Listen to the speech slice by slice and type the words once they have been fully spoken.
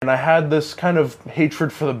and I had this kind of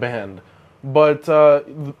hatred for the band. But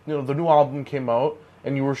the new album came out,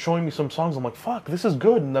 and you were showing me some songs. I'm like, fuck, this is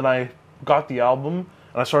good. And then I got the album,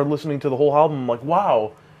 and I started listening to the whole album. I'm like,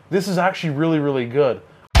 wow, this is actually really, really good.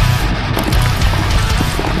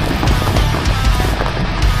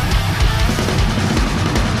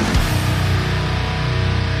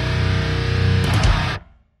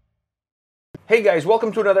 Hey guys,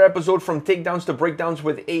 welcome to another episode from Takedowns to Breakdowns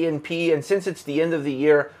with A&P, and since it's the end of the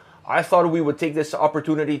year, I thought we would take this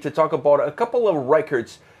opportunity to talk about a couple of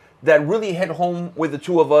records that really hit home with the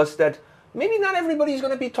two of us that maybe not everybody's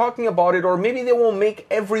going to be talking about it, or maybe they won't make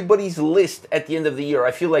everybody's list at the end of the year.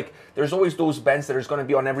 I feel like there's always those bands that are going to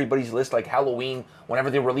be on everybody's list, like Halloween. Whenever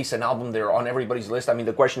they release an album, they're on everybody's list. I mean,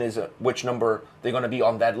 the question is which number they're going to be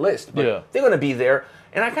on that list, but they're going to be there.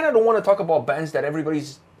 And I kind of don't want to talk about bands that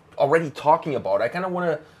everybody's already talking about. I kind of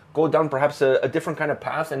want to go down perhaps a different kind of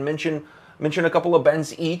path and mention a couple of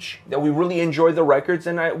bands each that we really enjoy the records,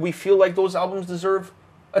 and we feel like those albums deserve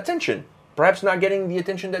attention. Perhaps not getting the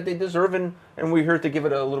attention that they deserve, and we're here to give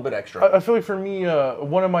it a little bit extra. I feel like for me,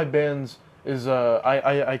 one of my bands is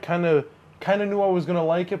I kind of knew I was gonna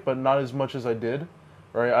like it, but not as much as I did.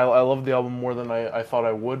 Right? I love the album more than I thought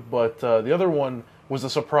I would, but the other one was a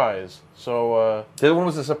surprise. So the other one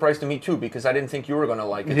was a surprise to me too, because I didn't think you were gonna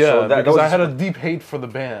like it. Yeah, so because I had a deep hate for the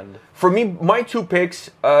band. For me, my two picks,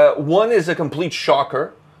 one is a complete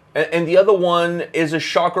shocker, and the other one is a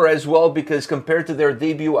shocker as well, because compared to their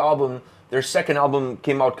debut album, their second album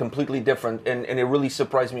came out completely different, and it really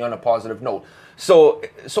surprised me on a positive note. So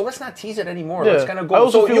let's not tease it anymore. Yeah. Let's kind of go.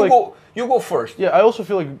 So you go first. Yeah, I also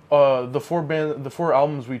feel like the four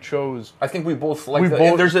albums we chose, I think we both like.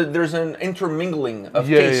 There's an intermingling of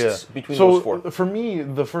tastes between those four. For me,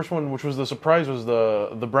 the first one, which was the surprise, was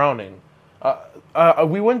the Browning.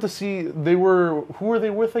 We went to see. Who were they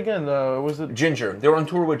with again? Was it Ginger? They were on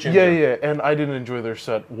tour with Ginger. Yeah, and I didn't enjoy their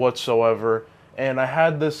set whatsoever. And I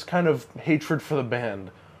had this kind of hatred for the band.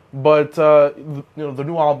 But the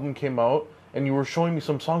new album came out, and you were showing me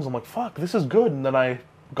some songs. I'm like, fuck, this is good. And then I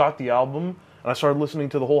got the album, and I started listening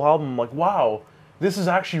to the whole album. I'm like, wow, this is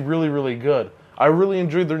actually really, really good. I really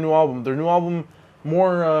enjoyed their new album. Their new album,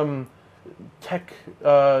 more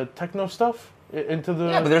techno stuff into the.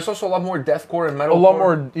 Yeah, but there's also a lot more deathcore and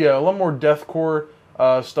metalcore. A lot more deathcore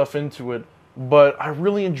stuff into it. But I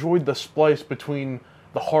really enjoyed the splice between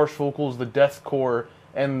the harsh vocals, the deathcore,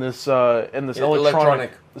 and this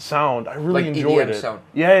electronic sound. I really like enjoyed EDM it. Sound.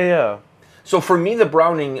 Yeah. So for me, the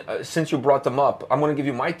Browning, since you brought them up, I'm going to give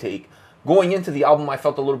you my take. Going into the album, I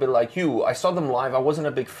felt a little bit like you. I saw them live. I wasn't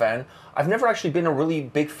a big fan. I've never actually been a really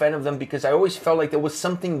big fan of them, because I always felt like there was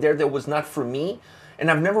something there that was not for me. And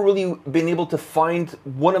I've never really been able to find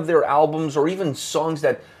one of their albums or even songs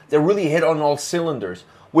that really hit on all cylinders.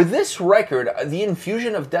 With this record, the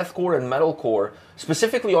infusion of deathcore and metalcore,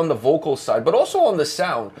 specifically on the vocal side, but also on the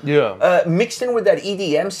sound, mixed in with that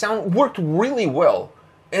EDM sound, worked really well.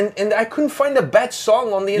 And I couldn't find a bad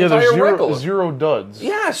song on the entire record. Zero duds.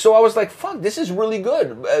 Yeah, so I was like, fuck, this is really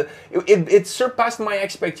good. It surpassed my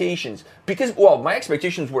expectations. Because, well, my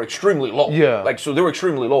expectations were extremely low. Yeah. So they were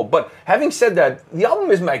extremely low. But having said that, the album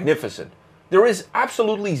is magnificent. There is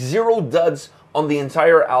absolutely zero duds on the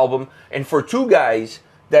entire album. And for two guys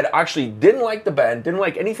that actually didn't like the band, didn't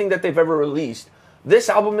like anything that they've ever released, this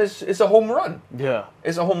album is a home run. Yeah.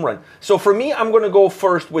 It's a home run. So for me, I'm going to go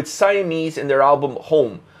first with Siamese and their album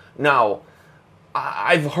Home. Now,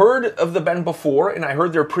 I've heard of the band before, and I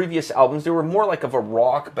heard their previous albums. They were more like of a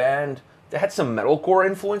rock band. They had some metalcore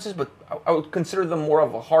influences, but I would consider them more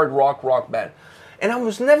of a hard rock band. And I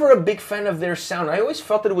was never a big fan of their sound. I always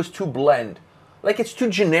felt that it was too bland. Like, it's too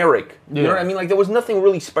generic. You know what I mean? Like, there was nothing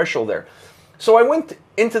really special there. So I went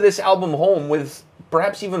into this album Home with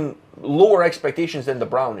perhaps even lower expectations than the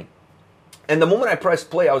Browning. And the moment I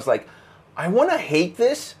pressed play, I was like, I want to hate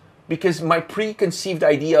this, because my preconceived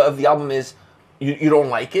idea of the album is you don't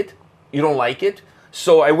like it. You don't like it.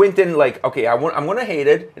 So I went in like, okay, I'm going to hate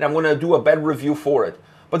it, and I'm going to do a bad review for it.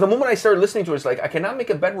 But the moment I started listening to it, it's like, I cannot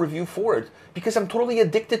make a bad review for it, because I'm totally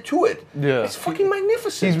addicted to it. Yeah. It's fucking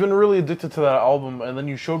magnificent. He's been really addicted to that album, and then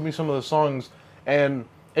you showed me some of the songs, and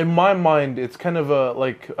in my mind, it's kind of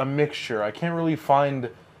a mixture. I can't really find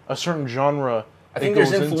a certain genre. I think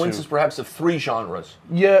there's influences perhaps of three genres.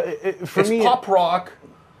 Yeah, for it's me, pop rock,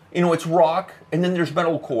 it's rock, and then there's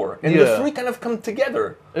metalcore, and the three kind of come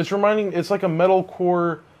together. It's like a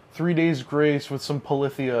metalcore 3 Days Grace with some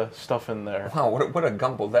Polyphia stuff in there. Wow, what a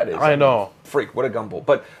gumbo that is. I know. Freak, what a gumbo.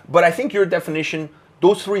 But I think your definition,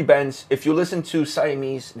 those three bands, if you listen to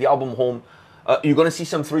Siamese, the album Home, You're going to see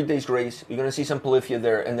some 3 Days Grace. You're going to see some Polyphia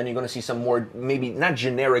there, and then you're going to see some more, maybe not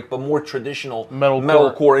generic, but more traditional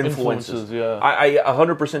metalcore influences. Yeah, I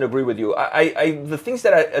 100% agree with you. The things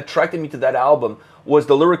that attracted me to that album was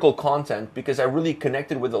the lyrical content, because I really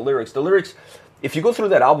connected with the lyrics. The lyrics, if you go through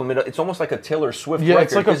that album, it's almost like a Taylor Swift record. Yeah,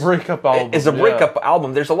 it's like a breakup album. It's a breakup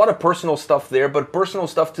album. There's a lot of personal stuff there, but personal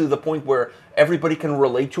stuff to the point where everybody can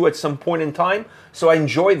relate to at some point in time. So I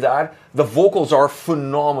enjoyed that. The vocals are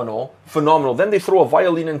phenomenal. Then they throw a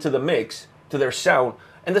violin into the mix, to their sound,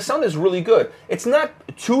 and the sound is really good. It's not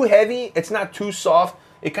too heavy. It's not too soft.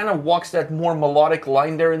 It kind of walks that more melodic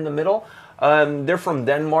line there in the middle. They're from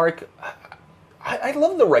Denmark. I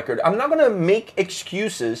love the record. I'm not going to make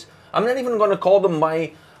excuses. I'm not even going to call them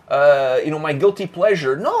my, my guilty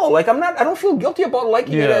pleasure. No, like I don't feel guilty about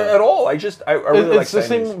liking it at all. I really like It's the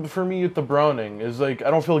same for me with the Browning. Is like I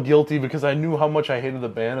don't feel guilty because I knew how much I hated the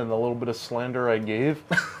band and the little bit of slander I gave.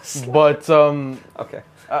 But okay,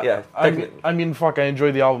 yeah. I mean, fuck. I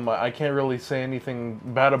enjoyed the album. I can't really say anything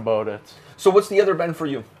bad about it. So what's the other band for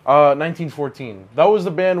you? 1914. That was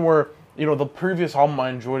the band where the previous album I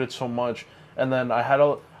enjoyed it so much, and then I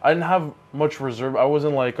didn't have much reserve. I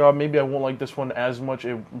wasn't like, oh, maybe I won't like this one as much.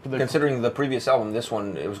 Considering the previous album, this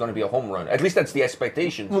one, it was going to be a home run. At least that's the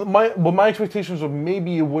expectation. My expectations were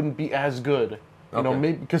maybe it wouldn't be as good.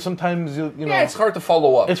 Maybe because sometimes yeah, it's hard to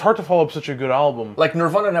follow up. It's hard to follow up such a good album. Like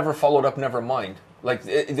Nirvana never followed up Nevermind. Like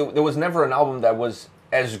there was never an album that was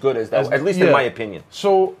as good as that. At least in my opinion.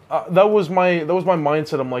 So that was my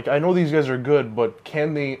mindset. I'm like, I know these guys are good, but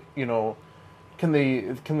can they Can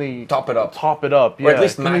they top it up? Top it up, yeah. Or at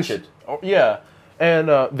least match it. Yeah, and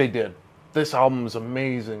they did. This album is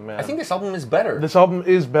amazing, man. I think this album is better. This album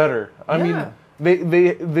is better. I mean,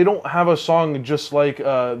 they don't have a song just like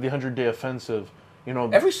the 100 Day Offensive.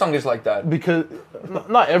 Every song is like that. Because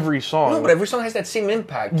not every song. No, but every song has that same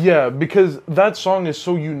impact. Yeah, because that song is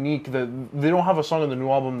so unique that they don't have a song in the new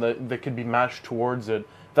album that could be matched towards it.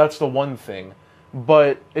 That's the one thing.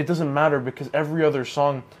 But it doesn't matter because every other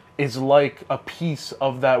song is like a piece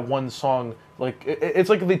of that one song. Like it's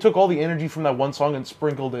like they took all the energy from that one song and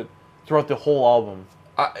sprinkled it throughout the whole album.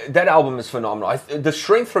 That album is phenomenal. The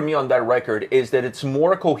strength for me on that record is that it's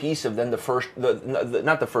more cohesive than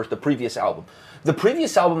the previous album. The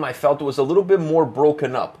previous album I felt was a little bit more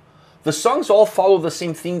broken up. The songs all follow the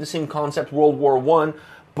same theme, the same concept, World War I,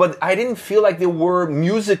 but I didn't feel like they were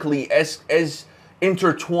musically as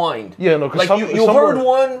intertwined. Yeah, no, because like you heard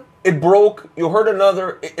one, it broke. You heard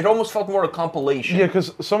another, it almost felt more a compilation. Yeah,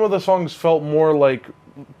 because some of the songs felt more like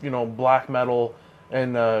black metal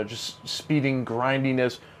and just speeding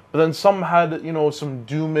grindiness, but then some had some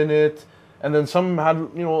doom in it, and then some had a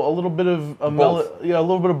little bit of a melody, a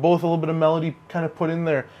little bit of both, a little bit of melody kind of put in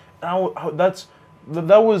there. And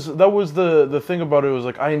that was the thing about it. Was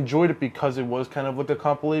like I enjoyed it because it was kind of like a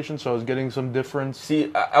compilation, so I was getting some difference.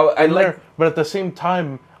 See, I like there, but at the same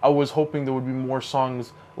time, I was hoping there would be more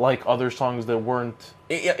songs like other songs that weren't.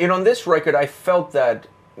 And on this record, I felt that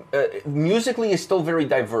musically is still very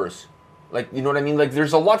diverse. Like, you know what I mean? Like,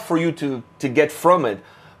 there's a lot for you to get from it.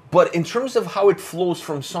 But in terms of how it flows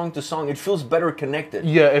from song to song, it feels better connected.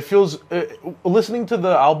 Yeah, it feels... listening to the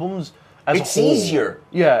albums as it's a whole... It's easier.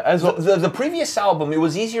 Yeah, as the previous album, it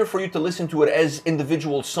was easier for you to listen to it as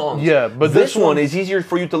individual songs. Yeah, but this one is easier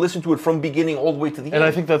for you to listen to it from beginning all the way to the end. And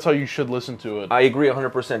I think that's how you should listen to it. I agree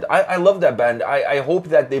 100%. I love that band. I hope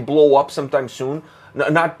that they blow up sometime soon.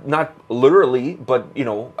 Not literally, but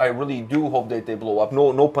I really do hope that they blow up.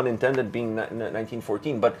 No pun intended, being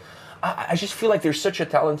 1914. But I just feel like they're such a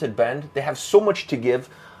talented band. They have so much to give,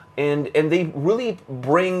 and they really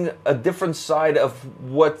bring a different side of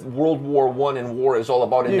what World War I and war is all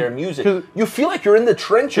about in their music. You feel like you're in the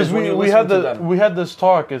trenches when you listen to them. We had this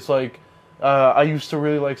talk. It's like I used to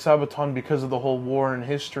really like Sabaton because of the whole war and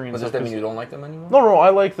history and stuff. Does that mean you don't like them anymore? No,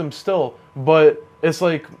 I like them still, but it's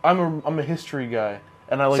like I'm a history guy,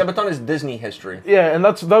 and I like Sabaton is Disney history. Yeah, and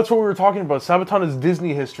that's what we were talking about. Sabaton is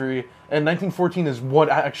Disney history, and 1914 is what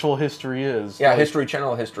actual history is. Yeah, like, History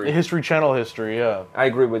Channel history. History Channel history. Yeah, I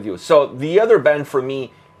agree with you. So the other band for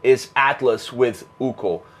me is Atlas with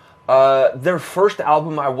Ukko. Their first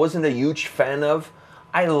album I wasn't a huge fan of.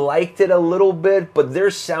 I liked it a little bit, but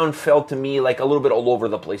their sound felt to me like a little bit all over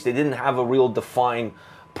the place. They didn't have a real defined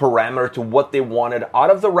parameter to what they wanted out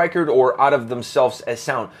of the record or out of themselves as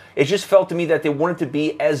sound. It just felt to me that they wanted to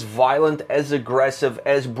be as violent, as aggressive,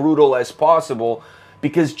 as brutal as possible,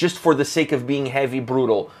 because just for the sake of being heavy,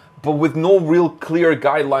 brutal, but with no real clear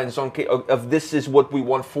guidelines of this is what we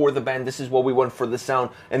want for the band, this is what we want for the sound,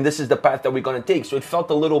 and this is the path that we're going to take. So it felt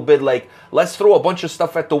a little bit like, let's throw a bunch of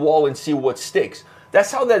stuff at the wall and see what sticks.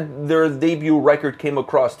 That's how their debut record came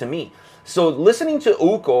across to me. So listening to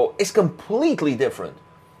Uko is completely different.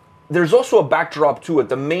 There's also a backdrop to it.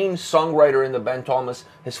 The main songwriter in the band, Thomas,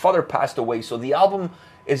 his father passed away. So the album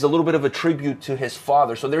is a little bit of a tribute to his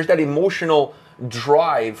father. So there's that emotional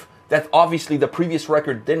drive that obviously the previous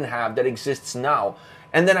record didn't have that exists now.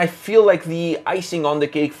 And then I feel like the icing on the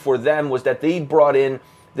cake for them was that they brought in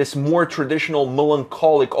this more traditional,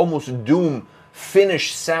 melancholic, almost doom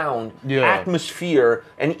Finnish sound, atmosphere,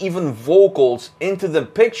 and even vocals into the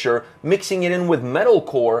picture, mixing it in with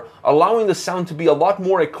metalcore, allowing the sound to be a lot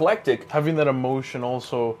more eclectic. Having that emotion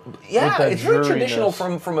also. Yeah, it's very traditional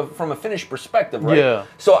from a Finnish perspective, right? Yeah.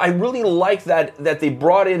 So I really like that they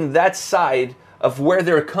brought in that side of where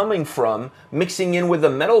they're coming from, mixing in with the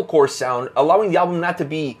metalcore sound, allowing the album not to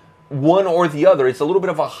be one or the other. It's a little bit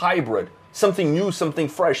of a hybrid. Something new, something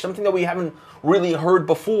fresh, something that we haven't really heard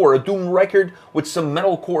before. A doom record with some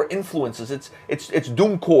metalcore influences. It's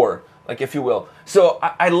doomcore, like, if you will. So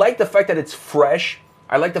I like the fact that it's fresh.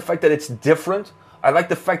 I like the fact that it's different. I like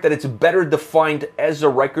the fact that it's better defined as a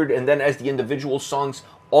record and then as the individual songs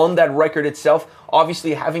on that record itself.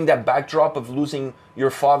 Obviously, having that backdrop of losing your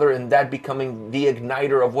father and that becoming the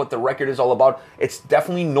igniter of what the record is all about, it's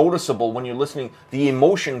definitely noticeable when you're listening. The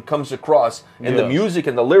emotion comes across in the music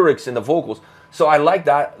and the lyrics and the vocals. So I like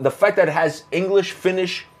that. The fact that it has English,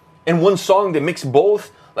 Finnish in one song, they mix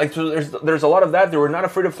both. Like, so there's a lot of that. They were not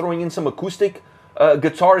afraid of throwing in some acoustic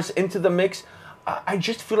guitars into the mix. I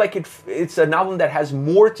just feel like it's an album that has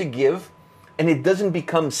more to give, and it doesn't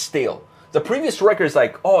become stale. The previous record is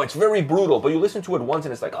like, oh, it's very brutal, but you listen to it once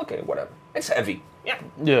and it's like, okay, whatever. It's heavy.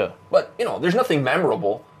 Yeah. But, there's nothing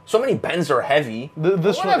memorable. So many bands are heavy.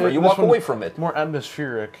 You walk away from it. More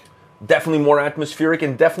atmospheric. Definitely more atmospheric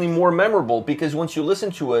and definitely more memorable, because once you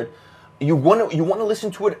listen to it, you want to listen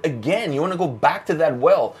to it again. You want to go back to that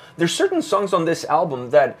well. There's certain songs on this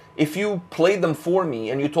album that if you played them for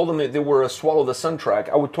me and you told them that they were a Swallow the Sun track,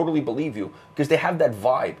 I would totally believe you, because they have that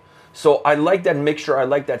vibe. So I like that mixture, I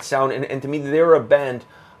like that sound, and to me, they're a band.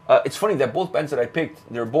 It's funny that both bands that I picked,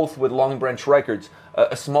 they're both with Long Branch Records,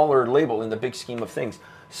 a smaller label in the big scheme of things.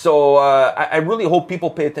 So I really hope people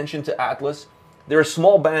pay attention to Atlas. They're a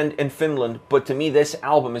small band in Finland, but to me, this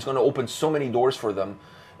album is going to open so many doors for them.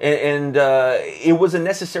 And it was a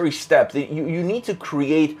necessary step. You need to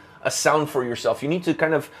create a sound for yourself. You need to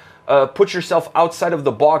kind of put yourself outside of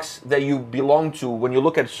the box that you belong to. When you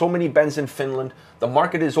look at so many bands in Finland, the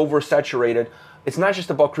market is oversaturated. It's not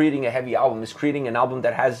just about creating a heavy album. It's creating an album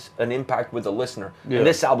that has an impact with the listener. Yeah. And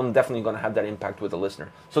this album definitely going to have that impact with the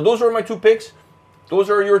listener. So those are my two picks. Those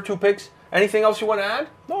are your two picks. Anything else you want to add?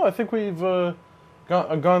 No, I think we've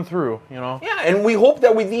gone through, Yeah, and we hope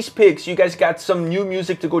that with these picks, you guys got some new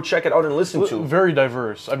music to go check it out and listen to. Very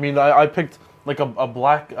diverse. I mean, I picked like a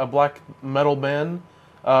black metal band.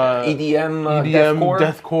 EDM,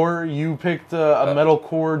 deathcore. You picked a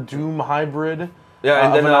metalcore doom hybrid. Yeah,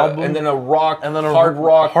 and then a rock, and then a hard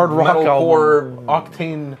rock metalcore album.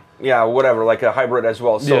 Octane. Yeah, whatever, like a hybrid as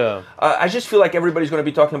well. So I just feel like everybody's going to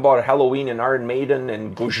be talking about Halloween and Iron Maiden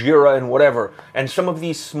and Gojira and whatever. And some of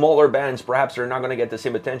these smaller bands, perhaps they're not going to get the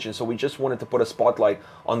same attention. So we just wanted to put a spotlight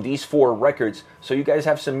on these 4 records so you guys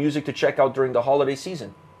have some music to check out during the holiday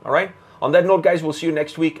season. All right? On that note, guys, we'll see you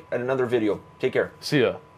next week at another video. Take care. See ya.